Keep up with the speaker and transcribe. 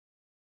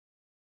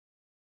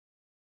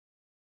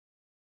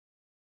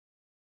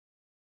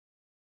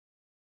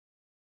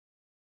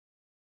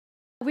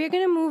We're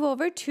going to move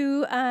over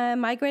to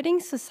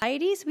Migrating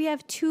Societies. We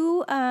have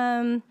two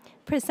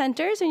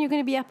presenters, and you're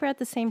going to be up here at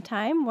the same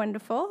time.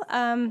 Wonderful.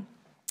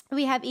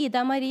 We have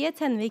Ida Marie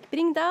Tenvik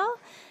Bringedal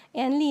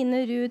and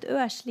Line Ruud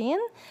Ørslien.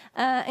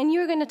 And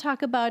you're going to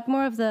talk about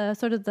more of the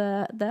sort of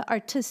the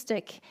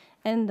artistic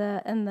and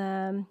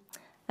the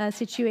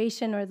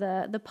situation or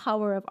the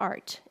power of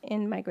art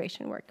in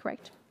migration work,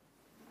 correct?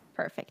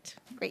 Perfect.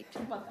 Great.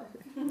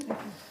 Welcome.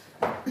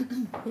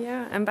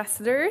 Yeah,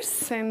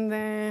 ambassadors and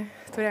the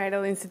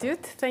Bringedal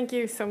Institute, thank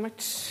you so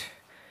much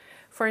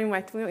for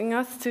inviting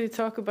us to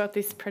talk about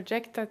this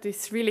project that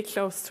is really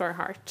close to our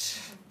heart.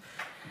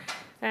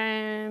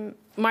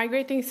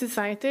 Migrating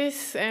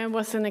Societies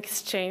was an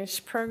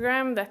exchange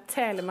program that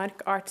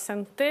Telemark Art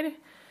Center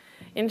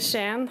in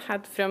Skien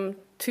had from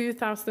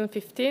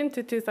 2015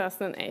 to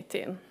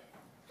 2018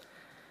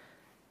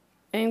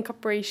 in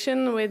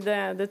cooperation with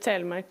the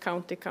Telemark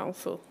County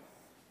Council.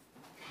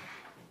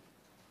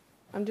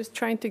 I'm just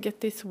trying to get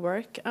this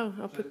work. Oh,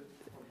 I'll put.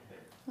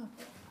 Oh.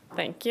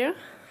 Thank you.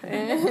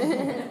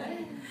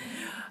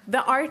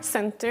 The Art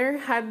Center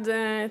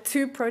had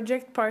two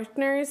project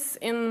partners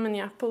in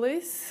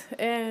Minneapolis,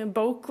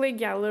 Boakley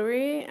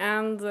Gallery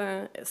and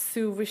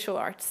Zoo Visual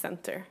Arts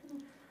Center.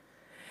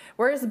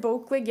 Whereas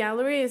Boakley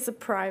Gallery is a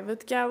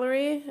private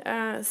gallery,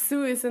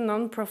 Zoo is a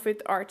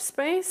non-profit art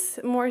space,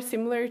 more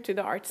similar to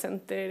the Art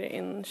Center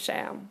in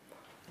Skien.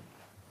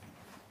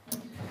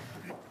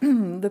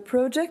 The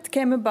project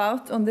came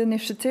about on the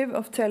initiative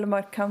of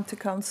Telemark County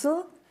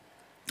Council.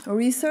 A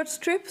research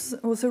trip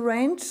was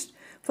arranged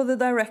for the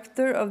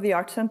director of the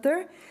Art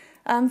Center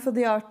and for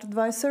the art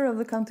advisor of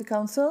the County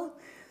Council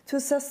to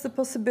assess the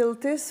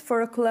possibilities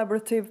for a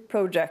collaborative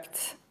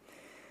project.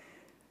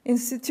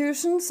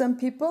 Institutions and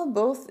people,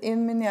 both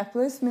in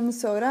Minneapolis,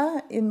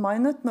 Minnesota, in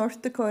Minot,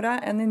 North Dakota,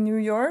 and in New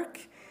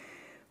York,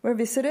 were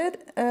visited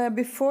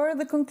before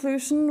the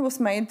conclusion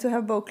was made to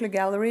have Boakley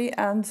Gallery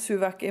and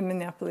SUVAC in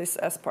Minneapolis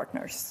as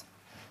partners.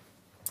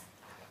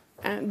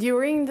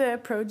 During the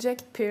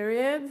project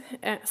period,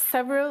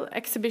 several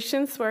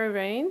exhibitions were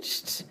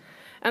arranged,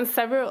 and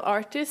several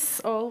artists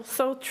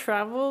also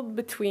traveled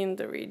between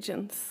the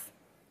regions.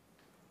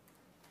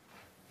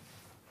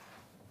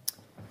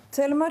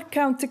 Telemark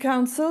County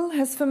Council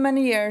has for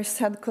many years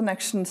had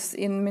connections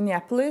in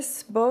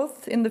Minneapolis,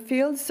 both in the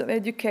fields of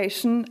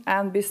education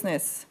and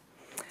business.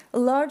 A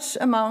large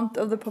amount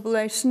of the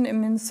population in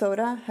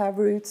Minnesota have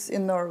roots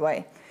in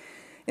Norway.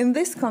 In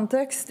this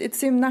context, it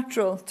seemed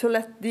natural to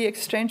let the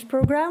exchange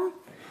program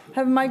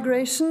have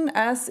migration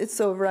as its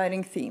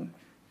overriding theme.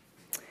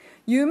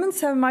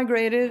 Humans have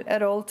migrated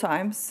at all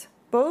times,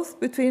 both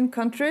between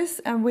countries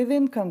and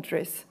within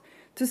countries,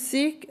 to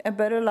seek a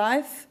better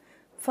life,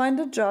 find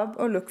a job,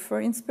 or look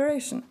for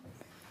inspiration.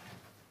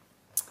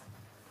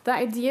 The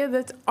idea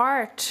that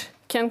art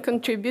can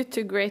contribute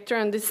to greater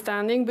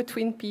understanding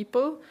between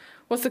people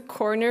was a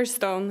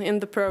cornerstone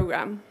in the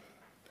program.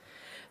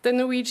 The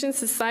Norwegian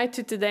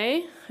society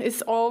today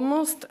is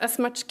almost as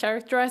much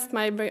characterized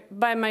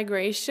by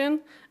migration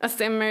as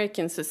the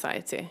American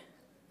society.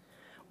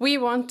 We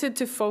wanted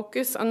to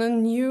focus on a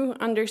new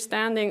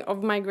understanding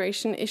of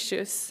migration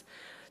issues,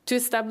 to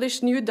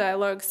establish new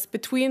dialogues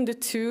between the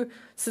two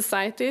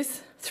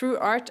societies through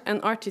art and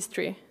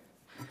artistry,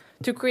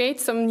 to create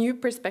some new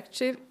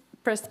perspectives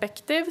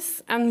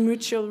and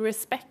mutual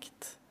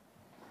respect.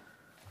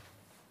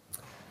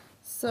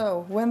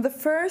 So, when the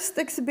first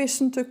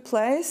exhibition took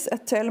place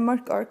at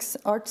Telemark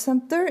Art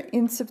Center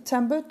in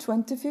September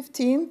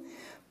 2015,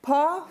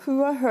 Pa,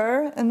 Hua,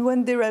 Her, and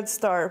Wendy Red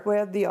Star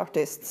were the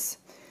artists.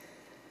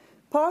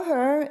 Pa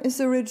Her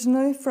is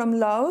originally from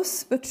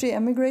Laos, but she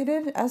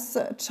emigrated as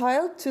a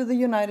child to the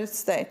United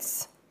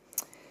States.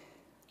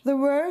 The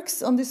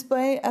works on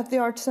display at the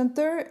Art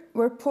Center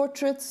were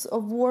portraits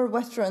of war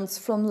veterans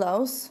from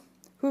Laos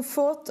who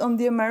fought on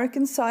the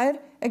American side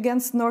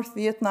against North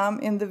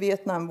Vietnam in the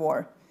Vietnam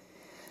War.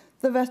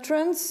 The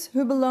veterans,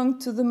 who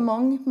belonged to the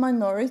Hmong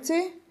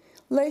minority,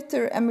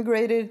 later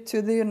emigrated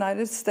to the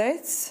United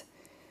States,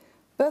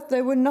 but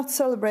they were not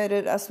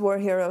celebrated as war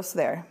heroes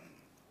there.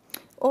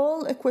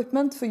 All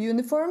equipment for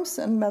uniforms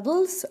and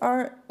medals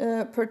are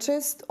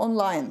purchased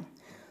online.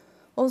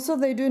 Also,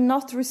 they do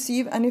not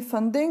receive any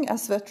funding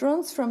as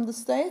veterans from the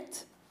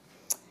state,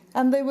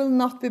 and they will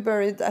not be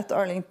buried at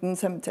Arlington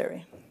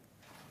Cemetery.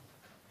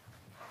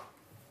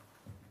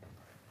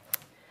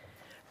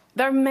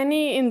 There are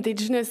many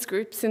indigenous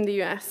groups in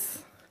the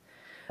US.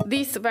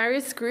 These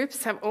various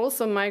groups have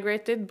also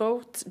migrated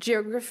both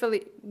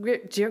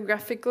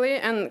geographically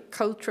and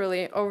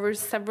culturally over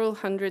several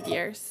hundred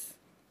years.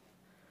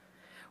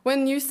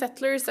 When new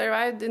settlers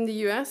arrived in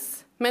the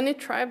US, many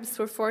tribes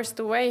were forced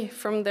away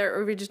from their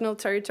original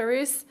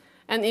territories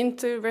and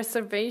into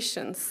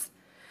reservations,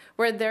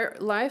 where their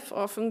life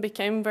often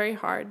became very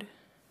hard.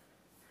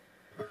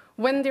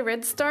 Wendy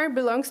Red Star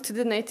belongs to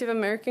the Native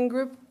American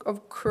group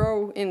of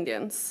Crow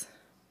Indians.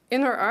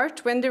 In her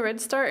art, Wendy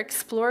Red Star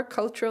explores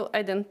cultural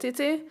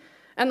identity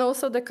and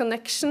also the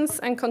connections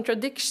and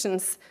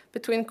contradictions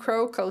between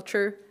Crow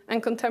culture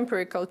and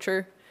contemporary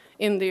culture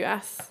in the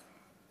US.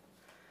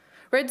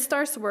 Red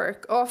Star's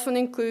work often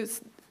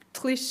includes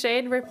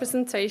cliched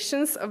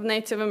representations of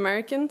Native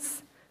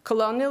Americans,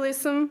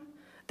 colonialism,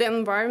 the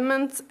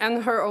environment,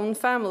 and her own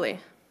family.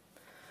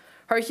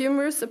 Her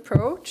humorous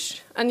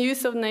approach and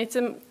use of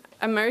Native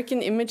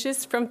American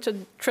images from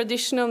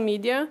traditional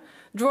media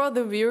draw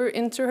the viewer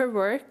into her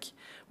work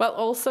while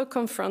also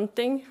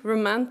confronting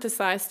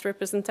romanticized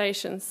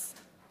representations.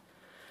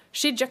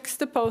 She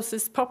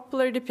juxtaposes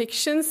popular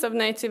depictions of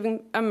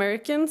Native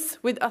Americans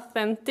with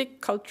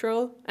authentic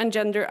cultural and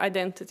gender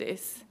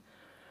identities.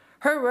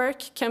 Her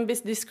work can be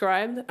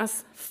described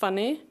as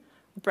funny,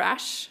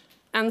 brash,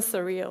 and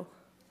surreal.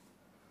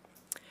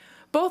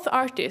 Both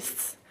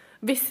artists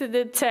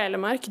visited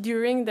Telemark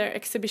during their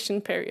exhibition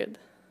period.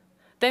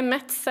 They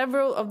met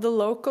several of the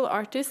local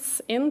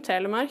artists in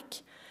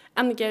Telemark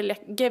and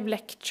gave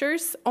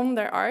lectures on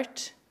their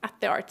art at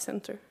the art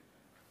center.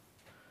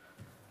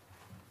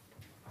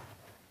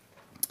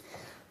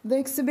 The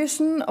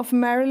exhibition of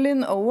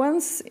Marilyn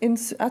Owens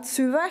at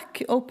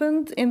SUVAC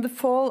opened in the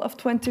fall of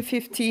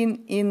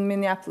 2015 in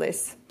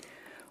Minneapolis.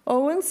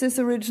 Owens is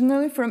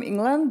originally from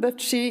England, but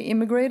she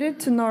immigrated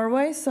to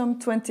Norway some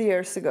 20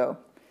 years ago.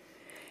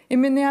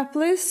 In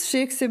Minneapolis,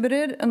 she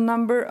exhibited a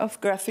number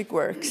of graphic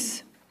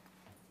works.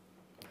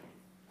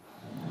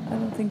 I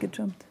don't think it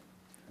jumped.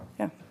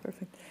 Yeah,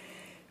 perfect.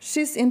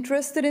 She's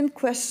interested in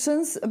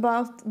questions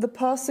about the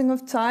passing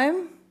of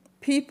time,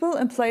 people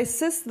and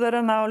places that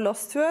are now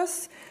lost to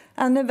us,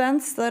 and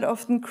events that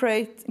often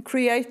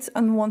create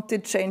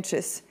unwanted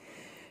changes.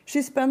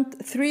 She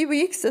spent 3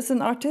 weeks as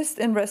an artist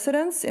in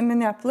residence in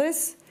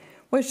Minneapolis,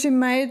 where she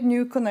made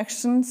new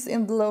connections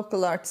in the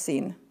local art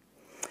scene.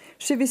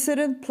 She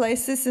visited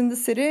places in the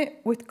city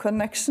with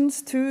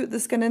connections to the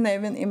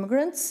Scandinavian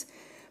immigrants,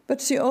 but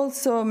she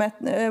also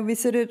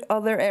visited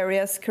other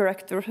areas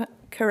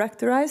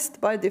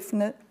characterized by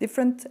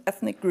different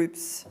ethnic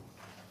groups.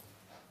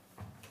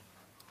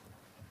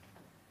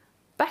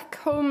 Back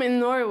home in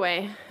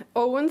Norway,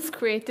 Owens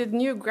created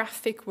new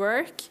graphic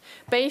work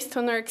based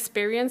on her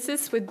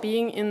experiences with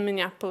being in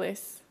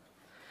Minneapolis.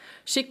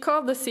 She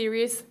called the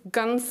series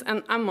Guns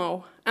and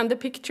Ammo, and the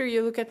picture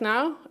you look at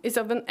now is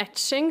of an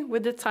etching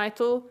with the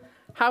title,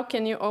 How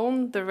Can You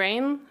Own the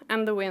Rain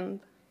and the Wind?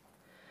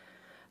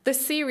 The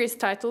series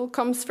title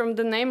comes from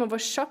the name of a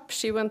shop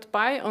she went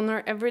by on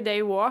her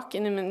everyday walk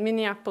in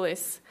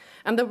Minneapolis,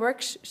 and the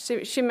work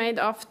she made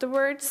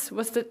afterwards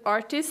was the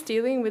artist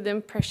dealing with the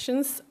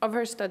impressions of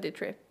her study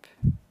trip.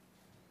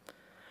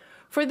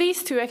 For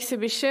these two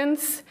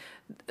exhibitions,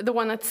 the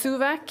one at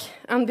SUVAC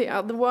and the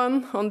other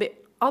one on the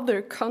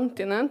other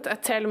continent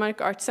at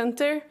Telemark Art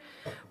Center,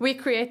 we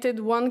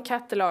created one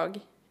catalog,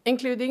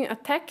 including a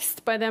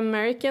text by the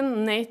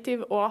American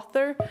native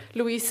author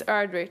Louise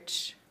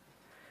Erdrich.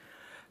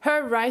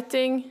 Her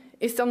writing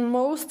is on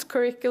most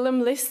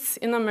curriculum lists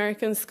in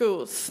American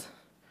schools.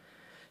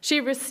 She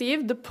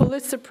received the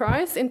Pulitzer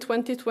Prize in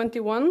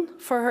 2021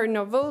 for her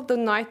novel, The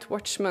Night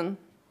Watchman.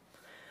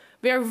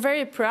 We are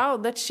very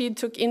proud that she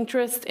took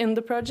interest in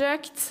the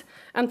project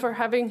and for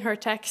having her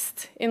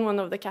text in one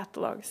of the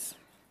catalogs.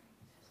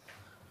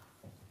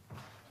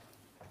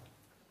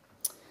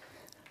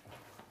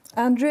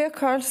 Andrea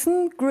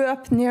Carlson grew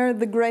up near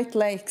the Great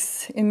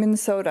Lakes in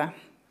Minnesota.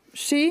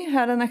 She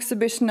had an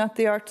exhibition at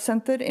the Art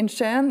Center in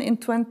Skien in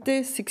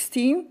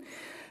 2016,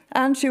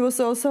 and she was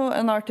also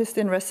an artist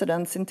in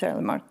residence in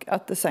Telemark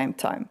at the same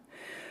time.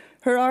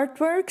 Her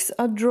artworks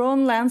are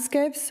drawn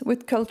landscapes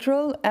with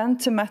cultural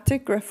and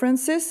thematic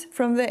references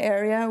from the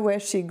area where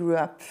she grew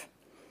up.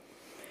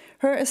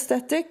 Her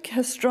aesthetic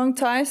has strong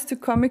ties to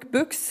comic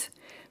books,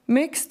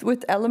 mixed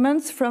with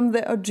elements from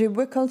the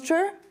Ojibwe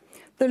culture,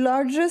 the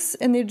largest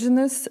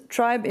indigenous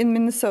tribe in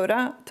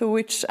Minnesota to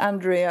which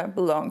Andrea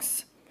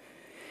belongs.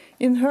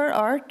 In her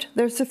art,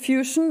 there's a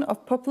fusion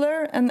of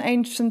popular and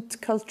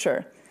ancient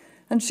culture,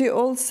 and she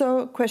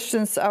also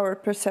questions our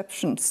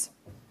perceptions.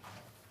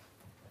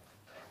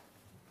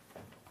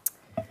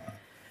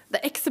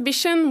 The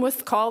exhibition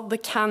was called The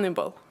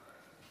Cannibal.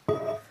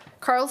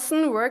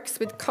 Carlson works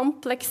with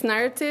complex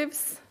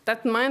narratives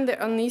that mine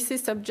the uneasy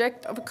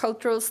subject of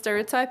cultural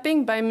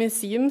stereotyping by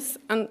museums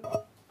and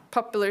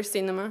popular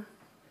cinema.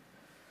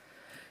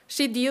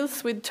 She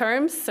deals with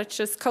terms such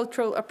as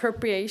cultural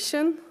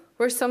appropriation,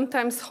 where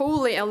sometimes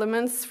wholly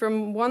elements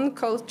from one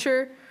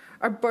culture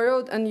are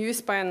borrowed and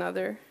used by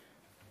another.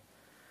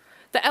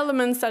 The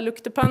elements are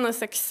looked upon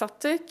as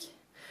exotic,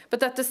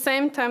 but at the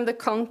same time the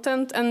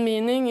content and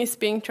meaning is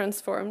being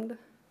transformed.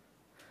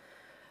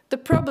 The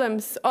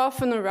problems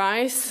often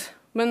arise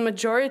when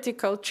majority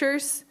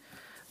cultures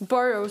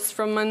borrows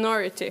from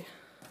minority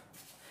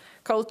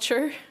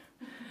culture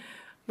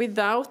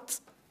without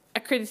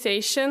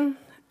accreditation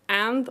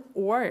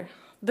and/or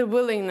the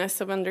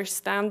willingness of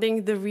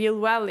understanding the real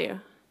value.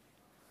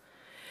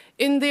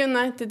 In the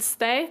United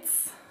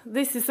States,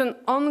 this is an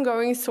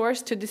ongoing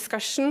source to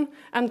discussion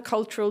and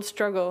cultural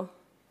struggle.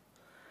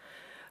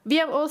 We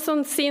have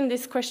also seen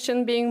this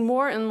question being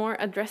more and more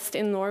addressed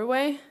in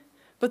Norway,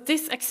 but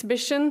this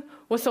exhibition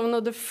was one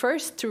of the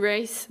first to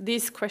raise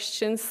these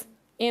questions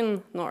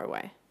in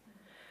Norway.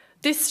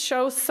 This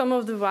shows some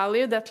of the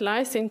value that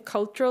lies in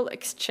cultural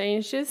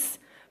exchanges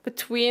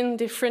between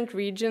different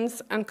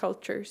regions and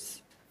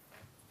cultures.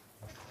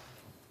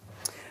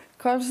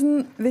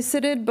 Karlsen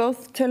visited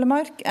both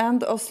Telemark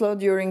and Oslo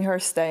during her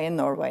stay in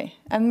Norway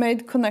and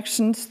made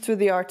connections to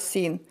the art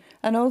scene,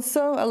 and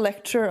also a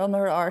lecture on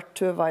her art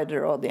to a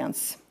wider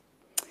audience.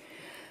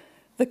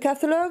 The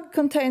catalogue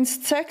contains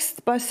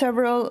text by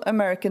several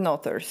American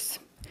authors.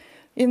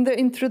 In the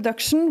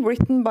introduction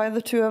written by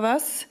the two of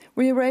us,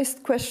 we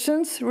raised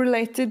questions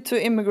related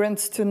to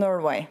immigrants to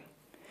Norway.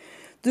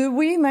 Do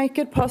we make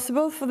it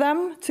possible for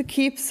them to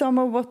keep some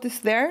of what is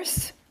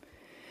theirs?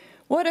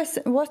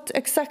 What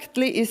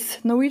exactly is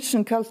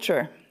Norwegian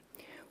culture?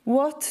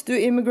 What do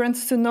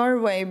immigrants to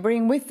Norway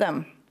bring with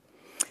them?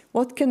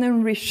 What can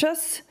enrich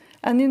us?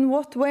 And in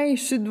what way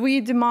should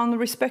we demand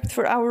respect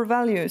for our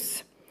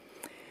values?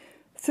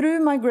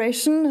 Through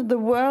migration, the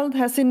world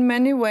has in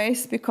many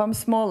ways become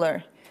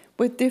smaller,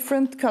 with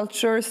different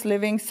cultures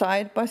living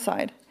side by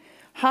side.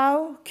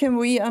 How can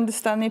we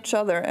understand each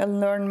other and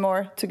learn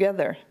more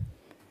together?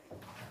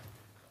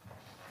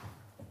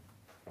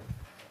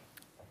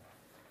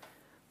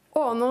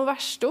 Åno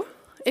Versto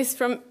is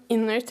from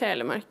Inner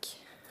Telemark.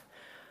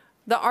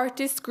 The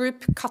artist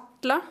group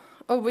Katla,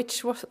 of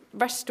which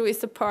Versto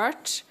is a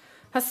part,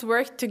 has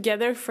worked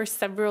together for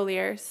several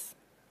years.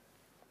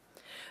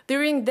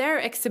 During their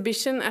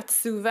exhibition at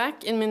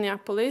Suvac in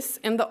Minneapolis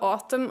in the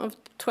autumn of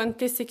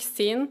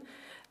 2016,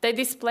 they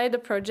displayed a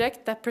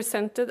project that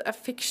presented a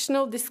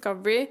fictional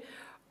discovery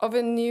of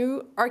a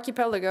new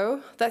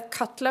archipelago that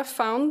Katla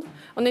found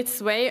on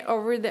its way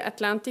over the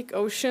Atlantic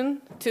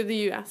Ocean to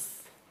the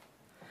US.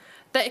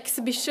 The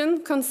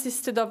exhibition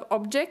consisted of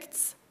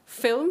objects,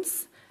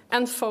 films,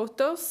 and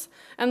photos,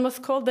 and was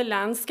called The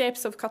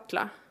Landscapes of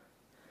Katla.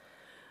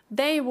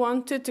 They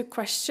wanted to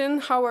question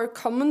how our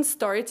common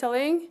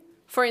storytelling,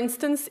 for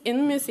instance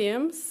in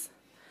museums,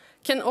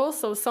 can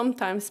also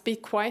sometimes be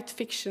quite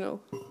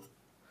fictional.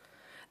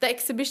 The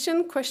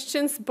exhibition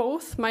questions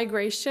both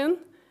migration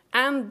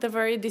and the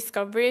very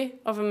discovery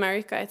of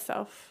America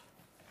itself.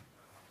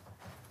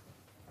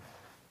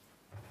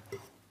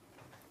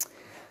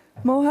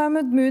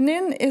 Mohammed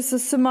Munin is a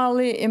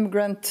Somali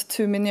immigrant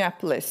to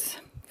Minneapolis.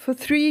 For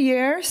 3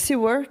 years, he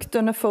worked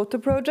on a photo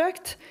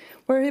project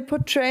where he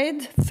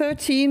portrayed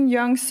 13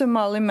 young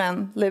Somali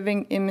men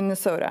living in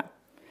Minnesota.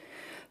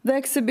 The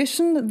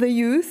exhibition, The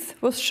Youth,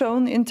 was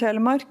shown in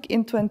Telemark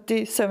in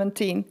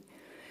 2017.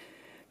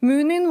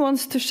 Munin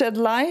wants to shed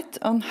light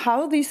on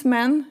how these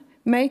men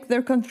make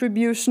their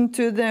contribution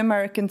to the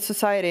American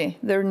society,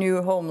 their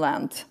new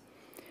homeland.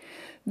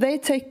 They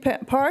take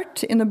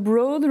part in a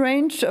broad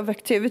range of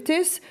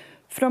activities,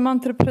 from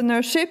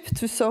entrepreneurship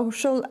to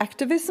social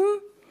activism,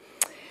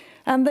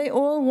 and they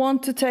all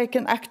want to take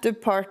an active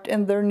part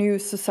in their new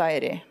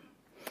society.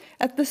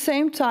 At the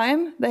same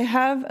time, they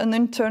have an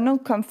internal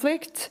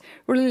conflict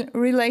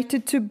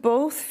related to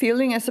both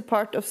feeling as a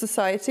part of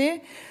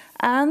society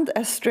and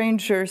as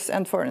strangers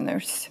and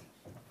foreigners.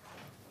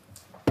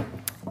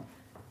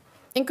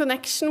 In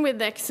connection with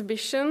the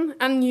exhibition,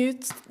 a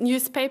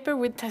newspaper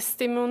with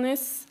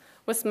testimonies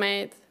was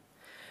made.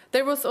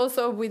 There was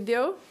also a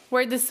video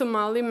where the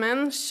Somali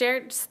men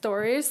shared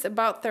stories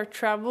about their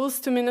travels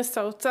to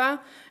Minnesota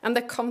and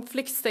the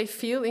conflicts they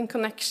feel in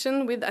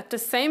connection with, at the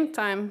same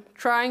time,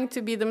 trying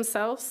to be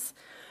themselves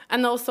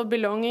and also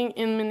belonging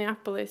in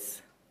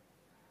Minneapolis.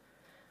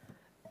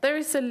 There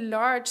is a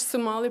large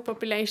Somali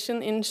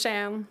population in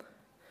Skien.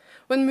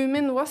 When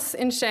Mumin was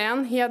in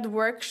Skien, he had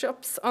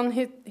workshops on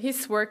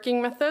his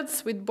working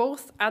methods with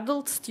both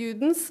adult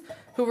students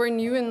who were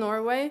new in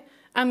Norway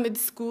and with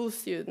school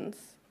students.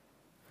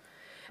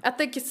 At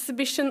the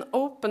exhibition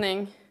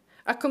opening,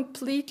 a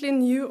completely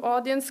new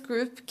audience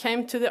group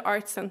came to the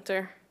art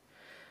center.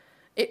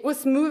 It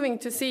was moving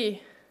to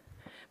see,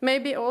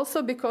 maybe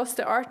also because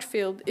the art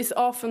field is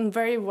often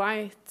very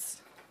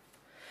white.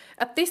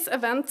 At this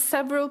event,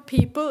 several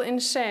people in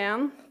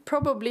Skien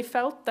probably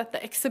felt that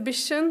the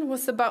exhibition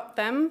was about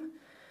them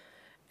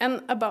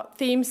and about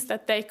themes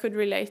that they could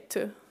relate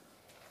to.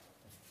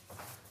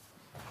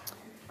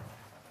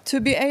 To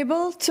be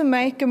able to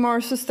make a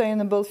more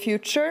sustainable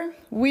future,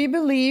 we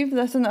believe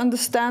that an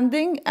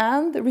understanding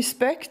and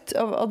respect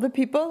of other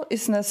people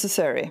is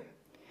necessary.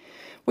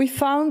 We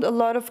found a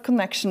lot of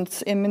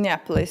connections in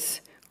Minneapolis,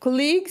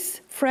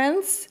 colleagues,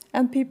 friends,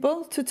 and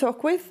people to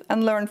talk with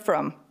and learn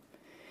from.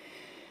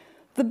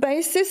 The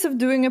basis of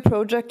doing a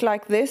project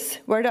like this,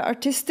 where the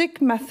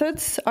artistic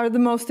methods are the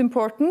most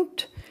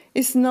important,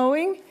 is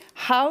knowing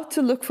how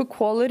to look for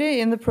quality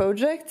in the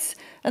projects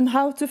and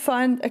how to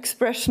find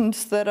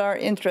expressions that are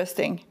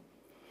interesting.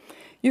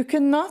 You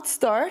cannot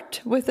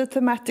start with a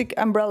thematic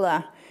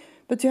umbrella,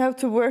 but you have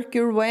to work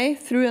your way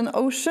through an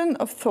ocean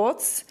of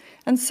thoughts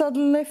and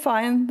suddenly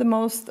find the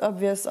most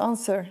obvious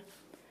answer.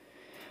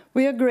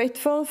 We are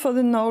grateful for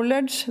the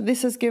knowledge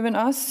this has given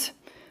us,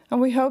 and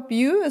we hope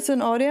you as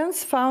an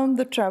audience found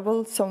the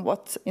travel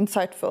somewhat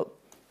insightful.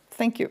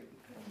 Thank you.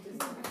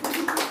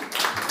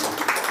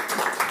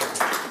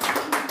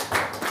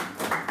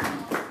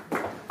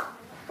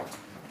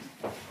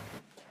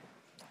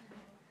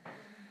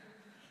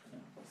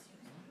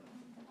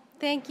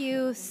 Thank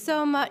you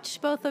so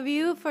much, both of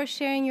you, for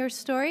sharing your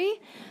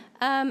story.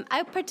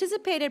 I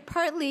participated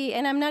partly,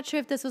 and I'm not sure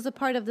if this was a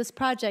part of this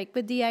project,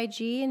 with DIG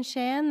and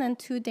Shan and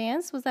To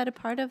Dance. Was that a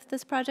part of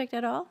this project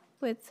at all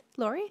with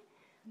Lori?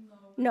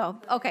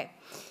 No. Okay.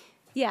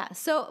 Yeah,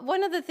 so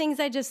one of the things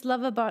I just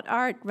love about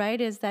art,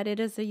 right, is that it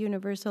is a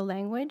universal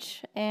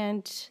language,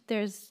 and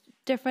there's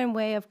different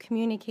way of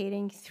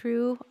communicating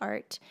through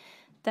art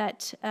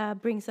that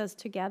brings us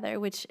together,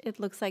 which it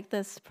looks like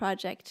this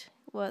project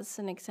was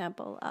an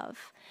example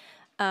of.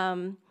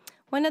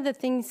 One of the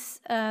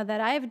things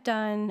that I've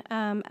done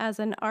as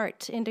an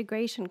art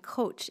integration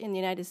coach in the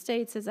United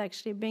States is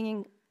actually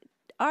bringing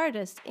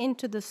artists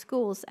into the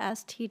schools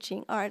as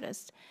teaching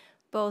artists,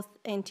 both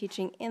in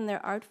teaching in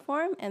their art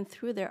form and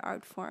through their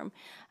art form,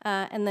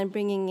 and then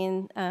bringing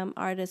in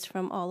artists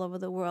from all over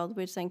the world,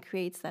 which then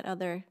creates that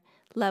other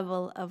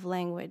level of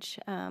language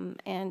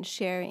and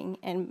sharing,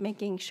 and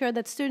making sure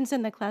that students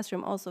in the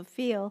classroom also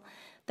feel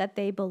that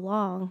they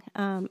belong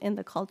in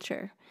the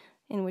culture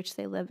in which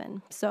they live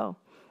in. So,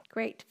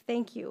 great,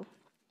 thank you.